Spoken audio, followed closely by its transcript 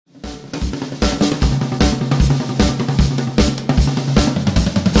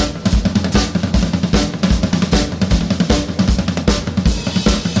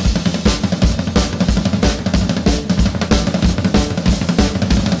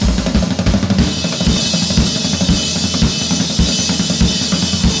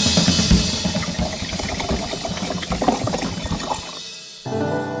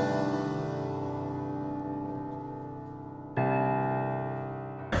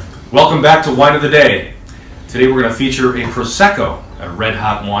Welcome back to Wine of the Day. Today we're going to feature a Prosecco, a red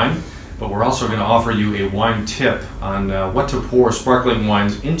hot wine, but we're also going to offer you a wine tip on what to pour sparkling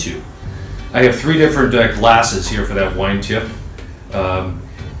wines into. I have three different glasses here for that wine tip.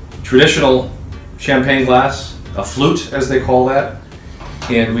 Traditional champagne glass, a flute as they call that,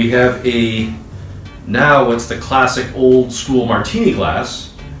 and we have now what's the classic old school martini glass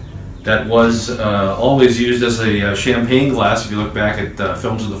that was always used as a champagne glass. If you look back at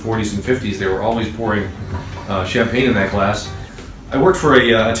films of the 40s and 50s, they were always pouring champagne in that glass. I worked for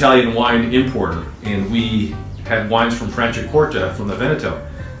an Italian wine importer, and we had wines from Franciacorta, from the Veneto,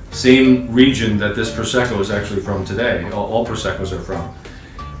 same region that this Prosecco is actually from today. All Proseccos are from.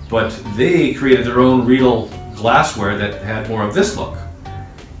 But they created their own real glassware that had more of this look.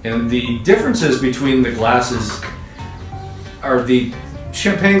 And the differences between the glasses are the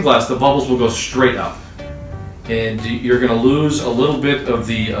champagne glass, the bubbles will go straight up, and you're going to lose a little bit of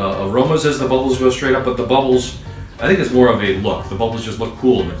the aromas as the bubbles go straight up, but the bubbles, I think it's more of a look. The bubbles just look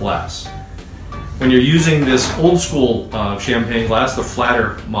cool in the glass. When you're using this old school champagne glass, the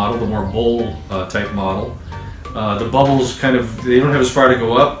flatter model, the more bowl type model, the bubbles they don't have as far to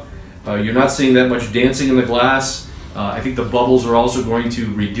go up. You're not seeing that much dancing in the glass. I think the bubbles are also going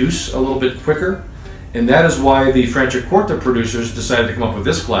to reduce a little bit quicker. And that is why the Franciacorta producers decided to come up with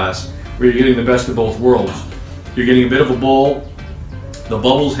this glass, where you're getting the best of both worlds. You're getting a bit of a bowl, the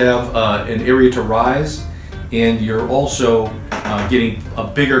bubbles have an area to rise, and you're also getting a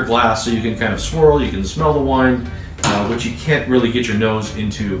bigger glass so you can kind of swirl, you can smell the wine, which you can't really get your nose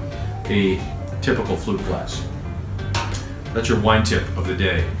into a typical flute glass. That's your wine tip of the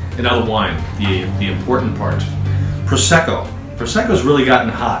day. And now the wine, the important part. Prosecco. Prosecco's really gotten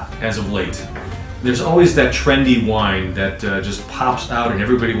hot as of late. There's always that trendy wine that just pops out and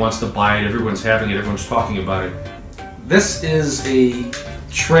everybody wants to buy it, everyone's having it, everyone's talking about it. This is a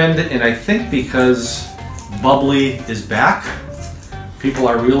trend, and I think because bubbly is back, people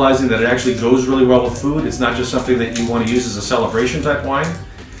are realizing that it actually goes really well with food. It's not just something that you want to use as a celebration type wine,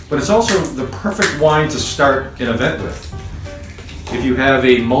 but it's also the perfect wine to start an event with. If you have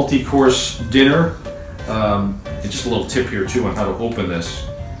a multi-course dinner, and just a little tip here too on how to open this.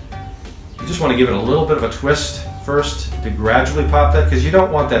 You just want to give it a little bit of a twist first to gradually pop that, because you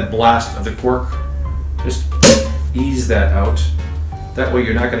don't want that blast of the cork. Just ease that out. That way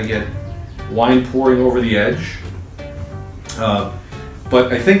you're not going to get wine pouring over the edge.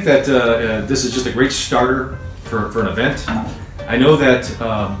 But I think that this is just a great starter for an event. I know that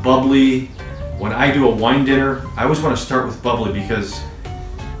bubbly, when I do a wine dinner, I always want to start with bubbly because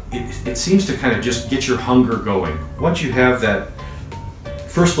it seems to kind of just get your hunger going. Once you have that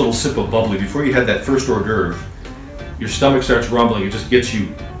first little sip of bubbly, before you had that first hors d'oeuvre, your stomach starts rumbling. It just gets you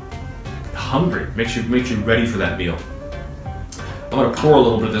hungry, makes you ready for that meal. I'm going to pour a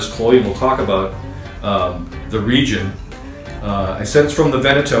little bit of this, Chloe, and we'll talk about the region. I said it's from the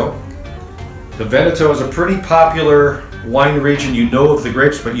Veneto. The Veneto is a pretty popular wine region. You know of the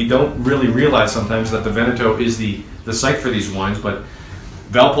grapes, but you don't really realize sometimes that the Veneto is the site for these wines. But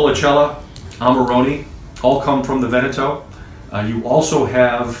Valpolicella, Amarone, all come from the Veneto. You also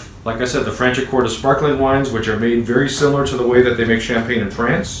have, like I said, the Franciacorta sparkling wines, which are made very similar to the way that they make champagne in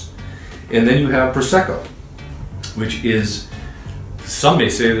France. And then you have Prosecco, which is, some may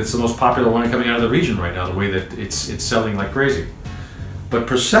say that's the most popular wine coming out of the region right now, the way that it's selling like crazy. But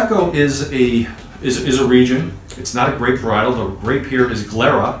Prosecco is a region. It's not a grape varietal. The grape here is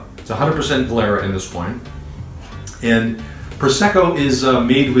Glera. It's 100% Glera in this wine. And Prosecco is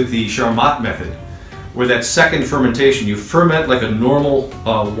made with the Charmat method, where that second fermentation, you ferment like a normal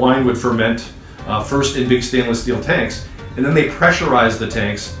wine would ferment, first in big stainless steel tanks, and then they pressurize the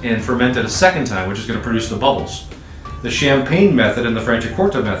tanks and ferment it a second time, which is going to produce the bubbles. The champagne method and the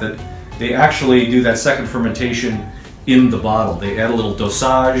Franciacorta method, they actually do that second fermentation in the bottle. They add a little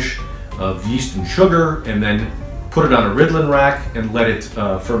dosage of yeast and sugar, and then put it on a Riedling rack and let it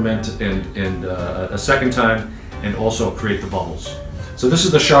ferment a second time, and also create the bubbles. So this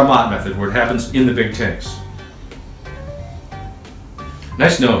is the Charmat method, where it happens in the big tanks.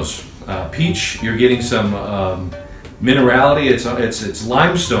 Nice nose. Peach, you're getting some minerality. It's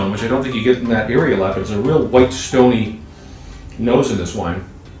limestone, which I don't think you get in that area a lot, but it's a real white, stony nose in this wine.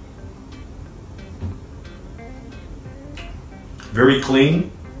 Very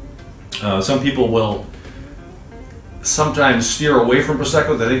clean. Some people will sometimes steer away from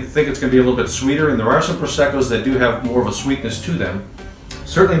Prosecco. They think it's going to be a little bit sweeter, and there are some Proseccos that do have more of a sweetness to them.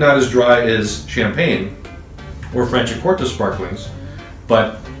 Certainly not as dry as champagne or Franciacorta sparklings,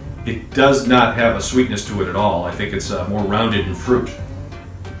 but it does not have a sweetness to it at all. I think it's more rounded in fruit.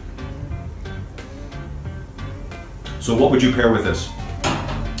 So what would you pair with this?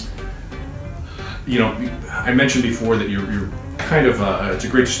 you know, I mentioned before that you're kind of, it's a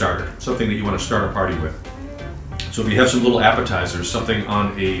great starter, something that you want to start a party with. So if you have some little appetizers, something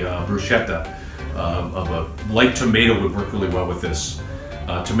on a bruschetta of a light tomato would work really well with this.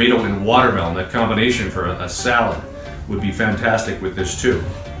 Tomato and watermelon, that combination for a salad would be fantastic with this too.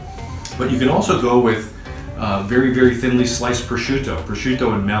 But you can also go with very, very thinly sliced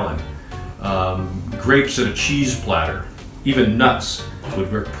prosciutto and melon, grapes in a cheese platter, even nuts would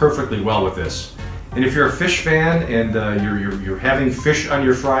work perfectly well with this. And if you're a fish fan and you're having fish on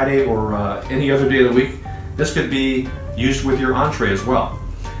your Friday or any other day of the week, this could be used with your entree as well.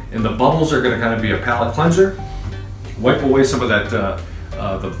 And the bubbles are going to kind of be a palate cleanser, wipe away some of that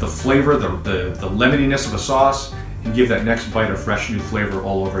the flavor, the lemoniness of the sauce, and give that next bite a fresh new flavor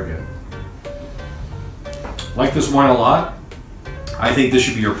all over again. Like this wine a lot. I think this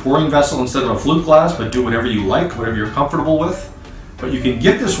should be your pouring vessel instead of a flute glass, but do whatever you like, whatever you're comfortable with. But you can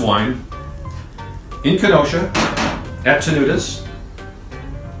get this wine in Kenosha at Tenuta's.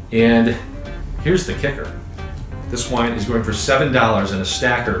 And here's the kicker. This wine is going for $7 in a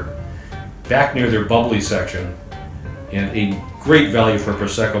stacker back near their bubbly section, and a great value for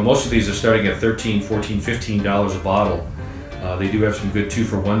Prosecco. Most of these are starting at $13, $14, $15 a bottle. They do have some good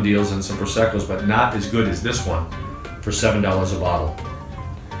 2-for-1 deals and some Proseccos, but not as good as this one for $7 a bottle.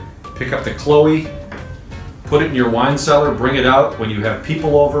 Pick up the Chloe, put it in your wine cellar, bring it out when you have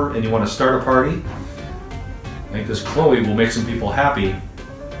people over and you want to start a party. I think this Chloe will make some people happy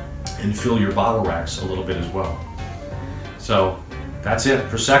and fill your bottle racks a little bit as well. So that's it,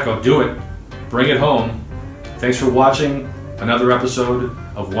 Prosecco, do it, bring it home. Thanks for watching another episode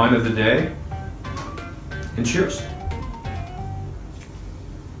of Wine of the Day, and cheers.